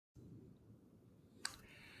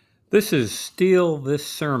This is Steal This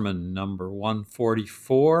Sermon, number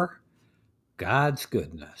 144, God's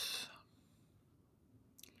Goodness.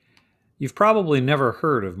 You've probably never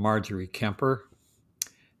heard of Marjorie Kemper.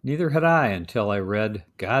 Neither had I until I read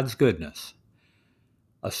God's Goodness,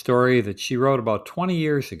 a story that she wrote about 20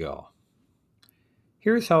 years ago.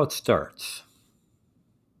 Here's how it starts.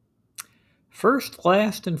 First,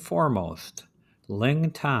 last, and foremost,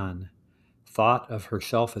 Ling Tan thought of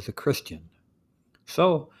herself as a Christian.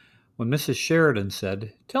 So, when Mrs. Sheridan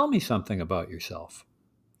said, "Tell me something about yourself,"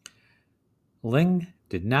 Ling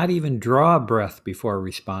did not even draw a breath before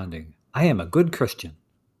responding, "I am a good Christian."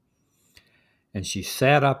 And she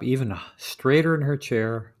sat up even straighter in her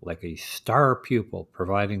chair, like a star pupil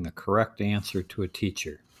providing the correct answer to a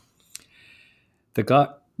teacher.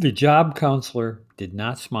 The job counselor did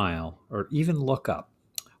not smile or even look up.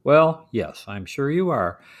 "Well, yes, I'm sure you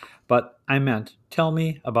are, but I meant, tell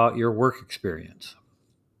me about your work experience."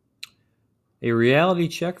 A reality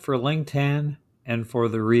check for Ling Tan and for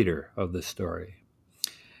the reader of the story.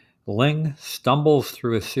 Ling stumbles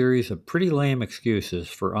through a series of pretty lame excuses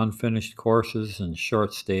for unfinished courses and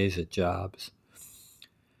short stays at jobs.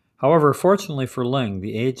 However, fortunately for Ling,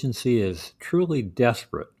 the agency is truly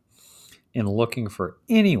desperate in looking for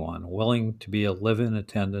anyone willing to be a live-in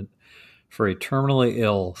attendant for a terminally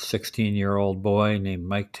ill 16-year-old boy named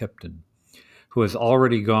Mike Tipton, who has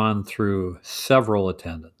already gone through several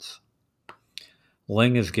attendants.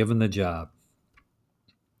 Ling is given the job.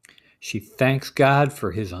 She thanks God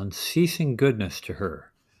for his unceasing goodness to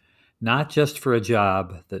her, not just for a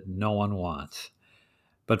job that no one wants,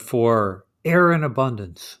 but for air in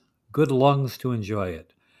abundance, good lungs to enjoy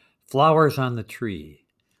it, flowers on the tree,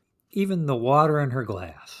 even the water in her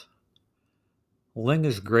glass. Ling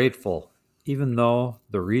is grateful, even though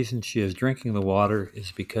the reason she is drinking the water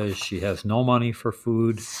is because she has no money for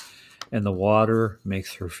food and the water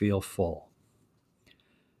makes her feel full.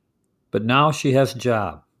 But now she has a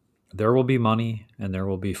job. There will be money and there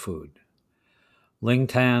will be food. Ling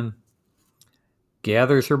Tan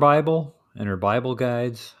gathers her Bible and her Bible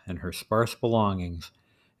guides and her sparse belongings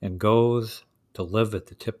and goes to live at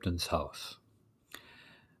the Tipton's house.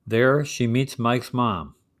 There she meets Mike's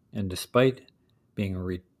mom, and despite being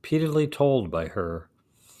repeatedly told by her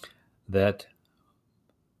that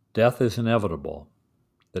death is inevitable,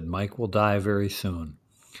 that Mike will die very soon,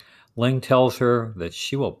 Ling tells her that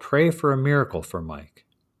she will pray for a miracle for Mike.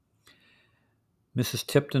 Mrs.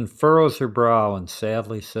 Tipton furrows her brow and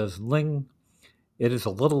sadly says, "Ling, it is a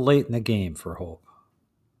little late in the game for hope."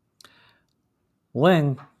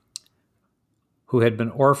 Ling, who had been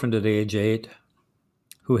orphaned at age 8,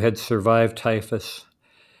 who had survived typhus,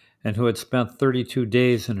 and who had spent 32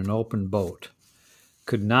 days in an open boat,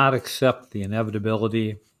 could not accept the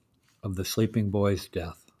inevitability of the sleeping boy's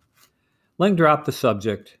death. Ling dropped the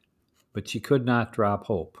subject, but she could not drop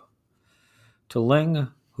hope. To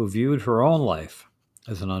Ling, who viewed her own life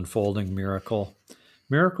as an unfolding miracle,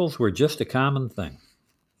 miracles were just a common thing.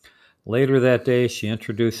 Later that day, she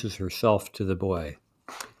introduces herself to the boy.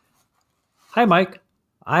 "Hi, Mike.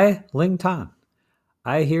 I, Ling Tan.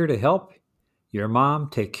 I here to help your mom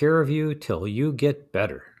take care of you till you get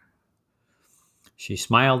better." She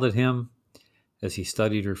smiled at him as he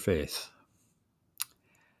studied her face.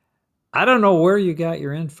 "I don't know where you got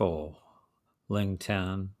your info, Ling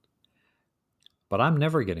Tan, but I'm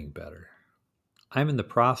never getting better. I'm in the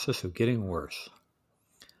process of getting worse."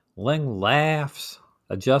 Ling laughs,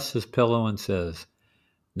 adjusts his pillow, and says,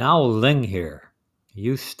 "Now Ling here.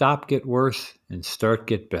 You stop get worse and start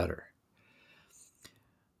get better."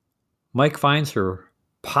 Mike finds her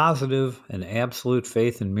positive and absolute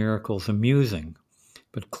faith in miracles amusing,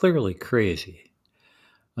 but clearly crazy.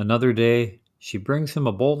 Another day, she brings him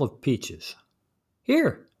a bowl of peaches.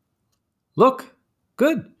 "Here, look,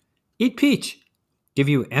 good, eat peach. Give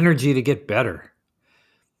you energy to get better."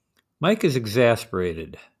 Mike is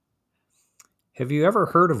exasperated. "Have you ever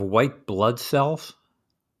heard of white blood cells?"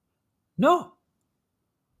 "No."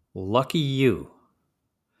 "Lucky you,"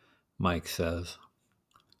 Mike says.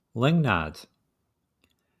 Ling nods.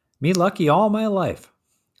 "Me lucky all my life,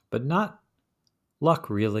 but not luck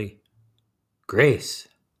really. Grace.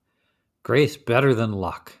 Grace better than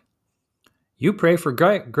luck. You pray for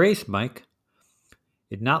grace, Mike.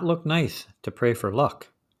 It not look nice to pray for luck."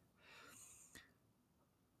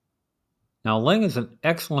 Now, Ling is an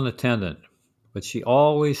excellent attendant, but she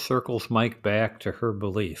always circles Mike back to her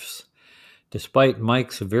beliefs, despite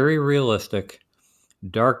Mike's very realistic,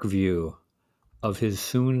 dark view of his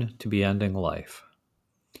soon-to-be-ending life.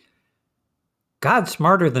 "God's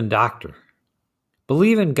smarter than doctor.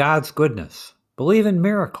 Believe in God's goodness. Believe in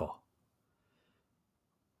miracle."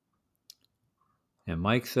 And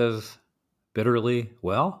Mike says bitterly,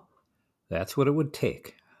 well, that's what it would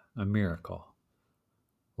take, a miracle.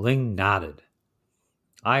 Ling nodded.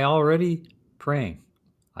 I already praying.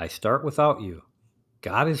 I start without you.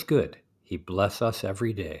 God is good. He bless us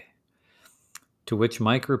every day. To which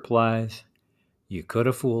Mike replies, you could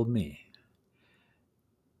have fooled me.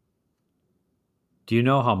 Do you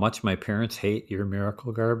know how much my parents hate your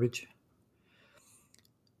miracle garbage?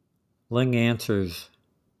 Ling answers,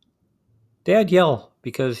 Dad yell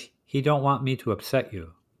because he don't want me to upset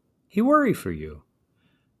you. He worry for you.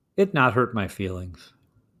 It not hurt my feelings.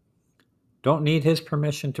 Don't need his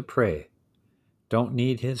permission to pray. Don't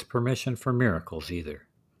need his permission for miracles either.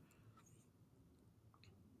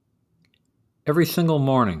 Every single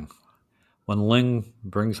morning, when Ling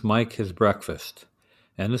brings Mike his breakfast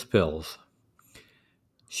and his pills,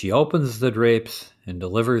 she opens the drapes and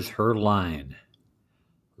delivers her line.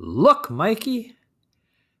 Look, Mikey!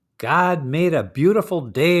 God made a beautiful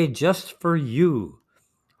day just for you.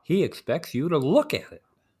 He expects you to look at it.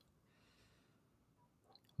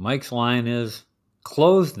 Mike's line is,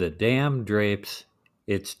 close the damn drapes,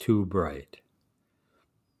 it's too bright.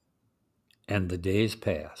 And the days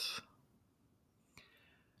pass.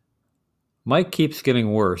 Mike keeps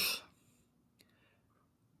getting worse.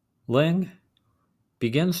 Ling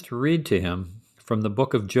begins to read to him from the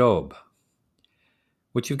book of Job,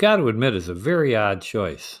 which you've got to admit is a very odd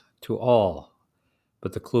choice to all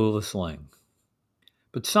but the clueless Ling.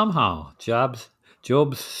 But somehow Job's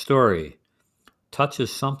story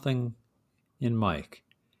touches something in Mike,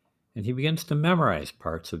 and he begins to memorize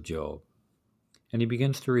parts of Job, and he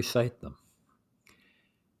begins to recite them.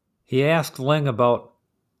 He asked Ling about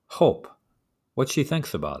hope, what she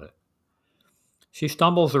thinks about it. She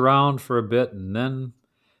stumbles around for a bit and then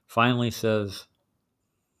finally says,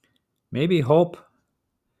 maybe hope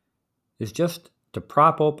is just to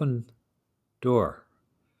prop open door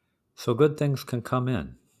so good things can come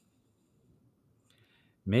in.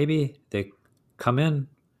 Maybe they come in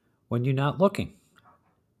when you're not looking.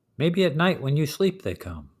 Maybe at night when you sleep they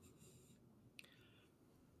come.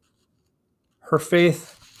 Her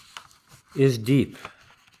faith is deep,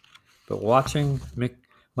 but watching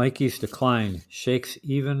Mikey's decline shakes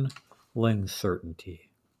even Ling's certainty.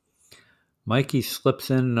 Mikey slips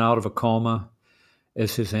in and out of a coma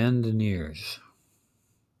as his end nears.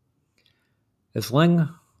 As Ling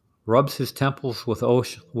rubs his temples with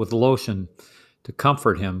lotion to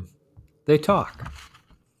comfort him, they talk.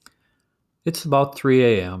 It's about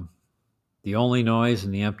 3 a.m. The only noise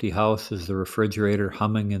in the empty house is the refrigerator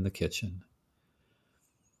humming in the kitchen.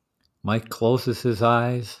 Mike closes his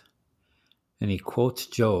eyes and he quotes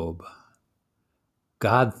Job.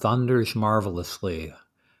 God thunders marvelously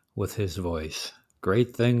with his voice.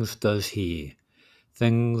 Great things does he,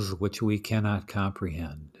 things which we cannot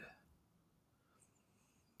comprehend.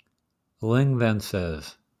 Ling then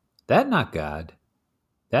says, that not God,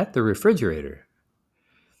 that the refrigerator.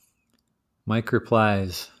 Mike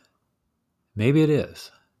replies, maybe it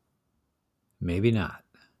is, maybe not.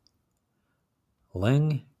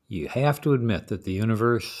 Ling, you have to admit that the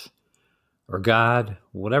universe, or God,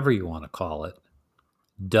 whatever you want to call it,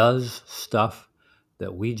 does stuff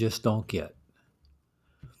that we just don't get.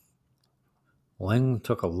 Ling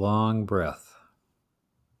took a long breath.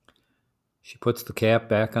 She puts the cap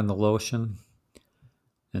back on the lotion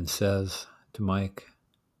and says to Mike,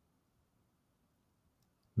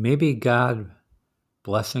 maybe God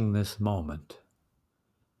blessing this moment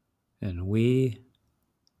and we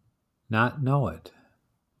not know it.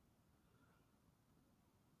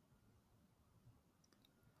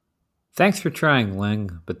 Thanks for trying,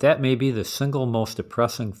 Ling, but that may be the single most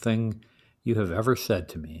depressing thing you have ever said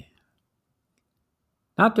to me.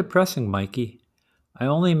 Not depressing, Mikey. I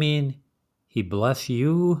only mean he bless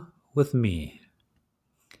you with me,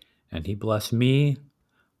 and he bless me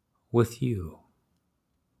with you.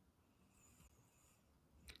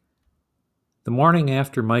 The morning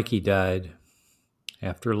after Mikey died,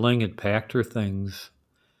 after Ling had packed her things,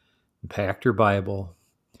 and packed her Bible,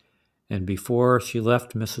 and before she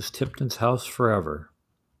left Mrs. Tipton's house forever,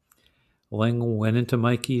 Ling went into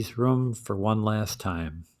Mikey's room for one last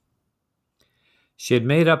time. She had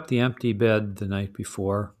made up the empty bed the night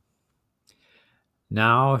before.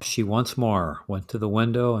 Now she once more went to the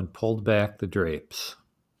window and pulled back the drapes.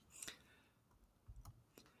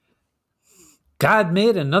 God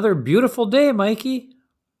made another beautiful day, Mikey.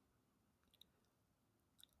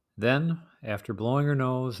 Then, after blowing her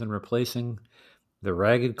nose and replacing the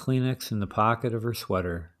ragged Kleenex in the pocket of her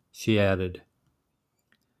sweater, she added,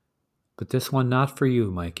 but this one not for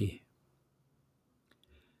you, Mikey.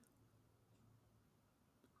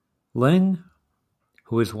 Ling,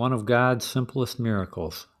 who is one of God's simplest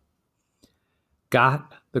miracles,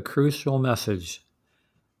 got the crucial message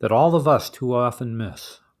that all of us too often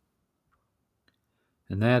miss.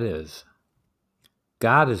 And that is,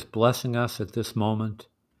 God is blessing us at this moment,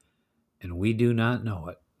 and we do not know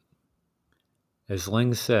it. As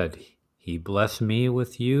Ling said, He blessed me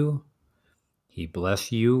with you, He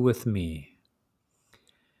blessed you with me.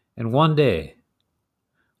 And one day,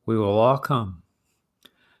 we will all come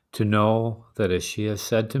to know that, as she has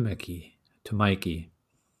said to Mikey,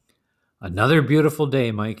 another beautiful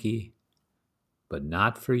day, Mikey, but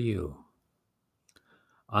not for you.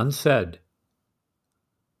 Unsaid,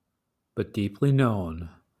 but deeply known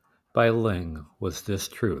by Ling was this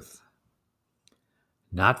truth.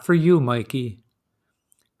 Not for you, Mikey,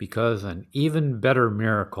 because an even better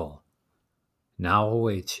miracle now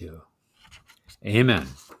awaits you. Amen.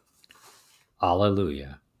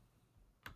 Alleluia.